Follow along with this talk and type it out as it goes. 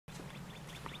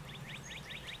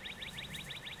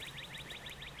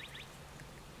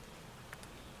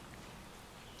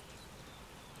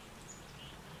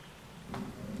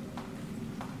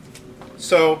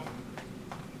So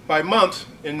by month,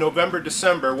 in November,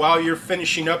 December, while you're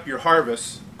finishing up your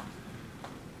harvest,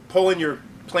 pulling your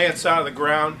plants out of the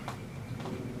ground,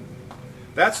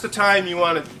 that's the time you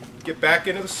want to get back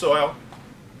into the soil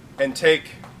and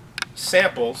take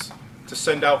samples to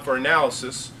send out for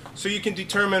analysis so you can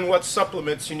determine what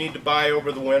supplements you need to buy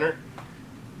over the winter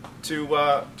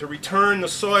to return the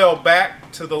soil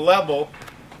back to the level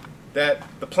that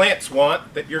the plants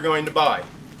want that you're going to buy.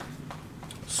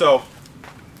 So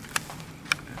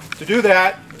to do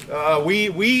that,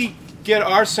 we get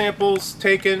our samples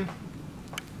taken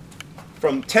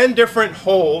from 10 different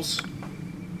holes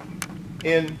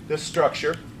in this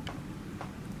structure.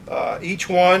 Each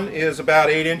one is about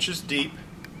 8 inches deep.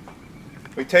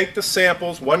 We take the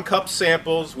samples, 1 cup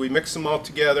samples, we mix them all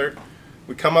together,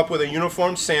 we come up with a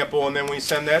uniform sample, and then we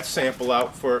send that sample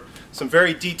out for some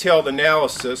very detailed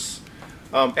analysis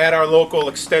at our local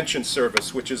extension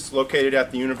service, which is located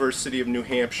at the University of New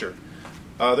Hampshire.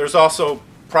 There's also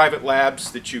private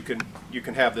labs that you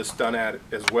can have this done at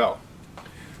as well.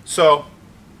 So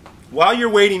while you're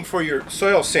waiting for your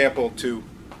soil sample to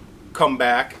come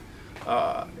back,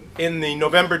 in the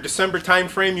November-December time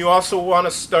frame, you also want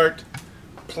to start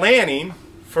planning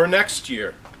for next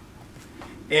year.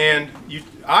 And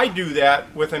I do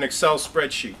that with an Excel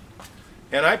spreadsheet.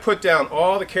 And I put down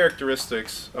all the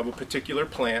characteristics of a particular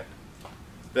plant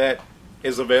that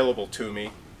is available to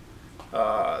me.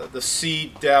 The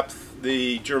seed depth,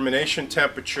 the germination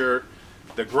temperature,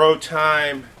 the grow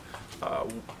time,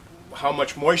 how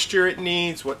much moisture it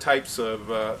needs, what types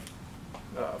of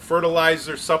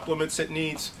fertilizer supplements it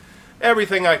needs,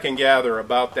 everything I can gather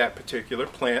about that particular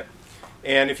plant.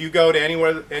 And if you go to any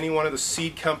one of the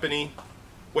seed company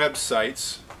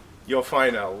websites, you'll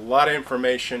find a lot of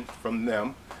information from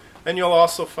them, and you'll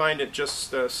also find it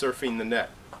just surfing the net.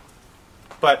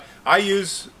 But I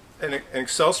use an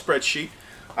Excel spreadsheet.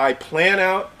 I plan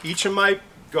out each of my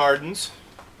gardens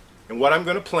and what I'm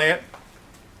going to plant,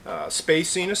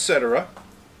 spacing, etc.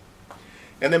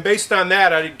 And then based on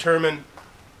that, I determine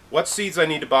what seeds I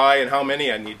need to buy and how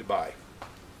many I need to buy.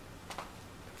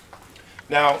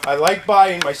 Now, I like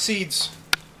buying my seeds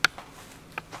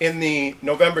in the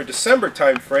November-December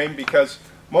time frame because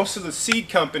most of the seed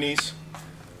companies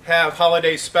have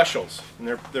holiday specials, and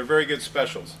they're very good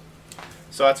specials.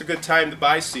 So that's a good time to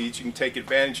buy seeds. You can take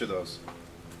advantage of those.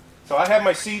 So I have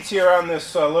my seeds here on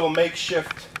this little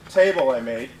makeshift table I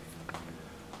made.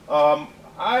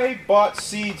 I bought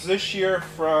seeds this year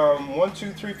from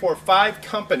 5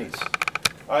 companies.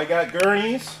 I got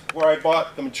Gurney's, where I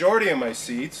bought the majority of my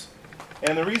seeds.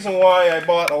 And the reason why I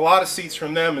bought a lot of seeds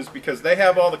from them is because they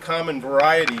have all the common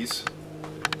varieties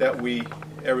that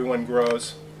everyone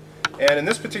grows. And in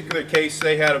this particular case,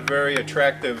 they had a very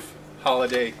attractive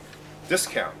holiday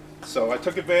discount. So I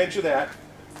took advantage of that.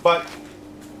 But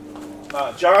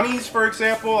Johnny's, for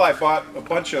example, I bought a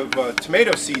bunch of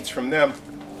tomato seeds from them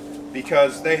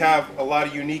because they have a lot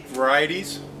of unique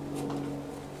varieties.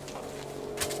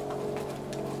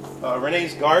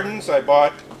 Renee's Gardens, I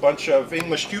bought a bunch of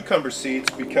English cucumber seeds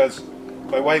because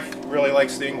my wife really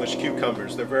likes the English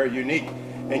cucumbers. They're very unique,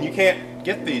 and you can't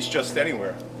get these just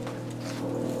anywhere.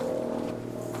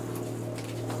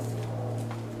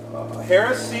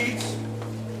 Harris Seeds,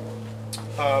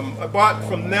 I bought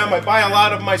from them. I buy a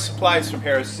lot of my supplies from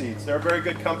Harris Seeds. They're a very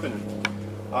good company.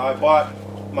 I bought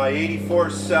my 84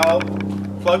 cell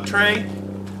plug tray,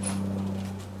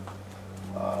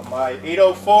 my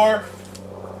 804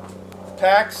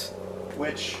 packs,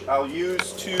 which I'll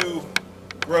use to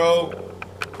grow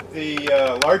the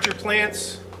larger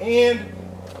plants, and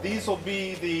these will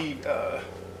be the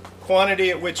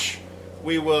quantity at which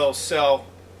we will sell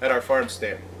at our farm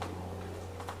stand.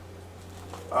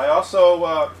 I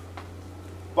also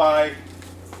buy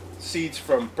seeds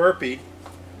from Burpee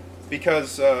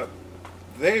because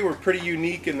they were pretty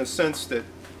unique in the sense that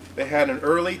they had an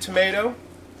early tomato,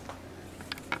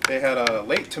 they had a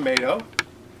late tomato.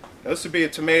 Now, this would be a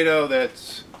tomato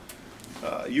that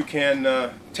you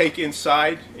can take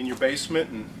inside in your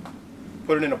basement and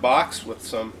put it in a box with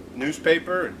some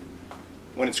newspaper and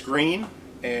when it's green,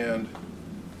 and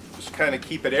just kind of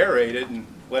keep it aerated and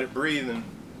let it breathe, and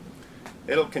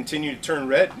it'll continue to turn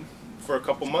red for a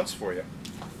couple months for you.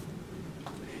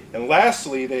 And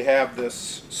lastly, they have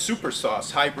this Super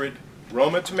Sauce hybrid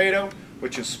Roma tomato,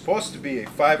 which is supposed to be a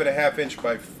 5.5 inch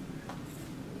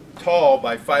tall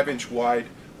by 5 inch wide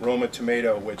Roma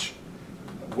tomato, which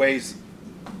weighs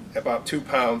about 2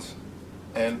 pounds,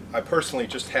 and I personally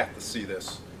just have to see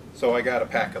this, so I got a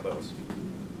pack of those.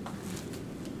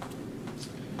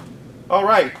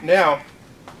 Alright, now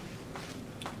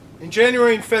in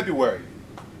January and February,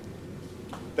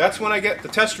 That's when I get the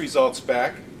test results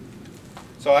back.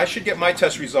 So I should get my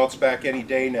test results back any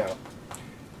day now.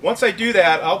 Once I do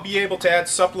that, I'll be able to add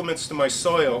supplements to my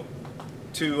soil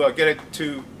to get it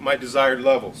to my desired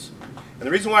levels. And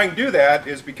the reason why I can do that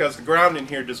is because the ground in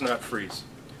here does not freeze.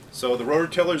 So the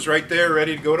rototiller is right there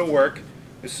ready to go to work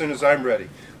as soon as I'm ready.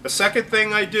 The second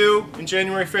thing I do in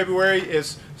January, February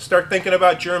is start thinking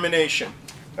about germination.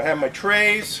 I have my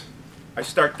trays. I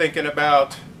start thinking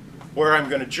about where I'm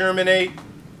going to germinate,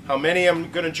 how many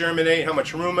I'm going to germinate, how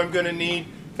much room I'm going to need,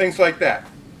 things like that.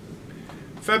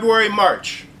 February,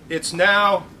 March. It's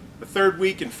now the third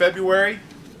week in February,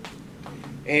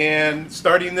 and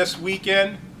starting this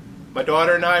weekend, my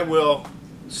daughter and I will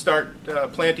start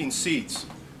planting seeds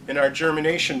in our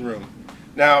germination room.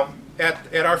 Now,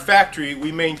 at our factory,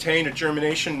 we maintain a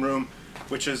germination room,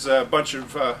 which is a bunch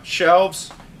of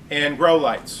shelves and grow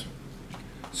lights.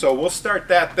 So we'll start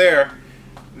that there.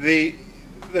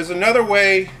 There's another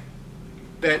way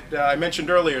that I mentioned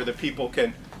earlier that people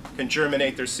can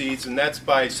germinate their seeds, and that's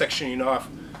by sectioning off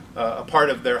a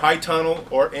part of their high tunnel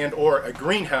or a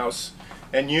greenhouse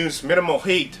and use minimal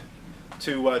heat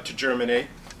to germinate.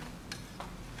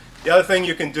 The other thing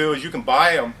you can do is you can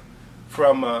buy them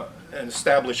from an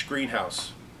established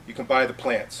greenhouse. You can buy the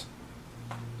plants.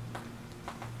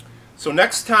 So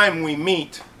next time we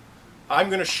meet, I'm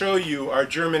going to show you our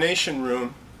germination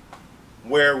room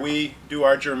where we do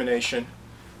our germination,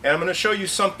 and I'm going to show you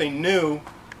something new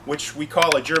which we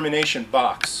call a germination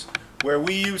box, where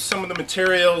we use some of the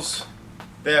materials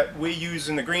that we use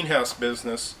in the greenhouse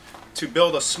business to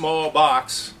build a small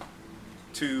box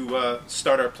to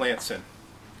start our plants in.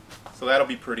 So that'll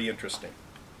be pretty interesting.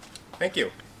 Thank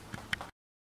you.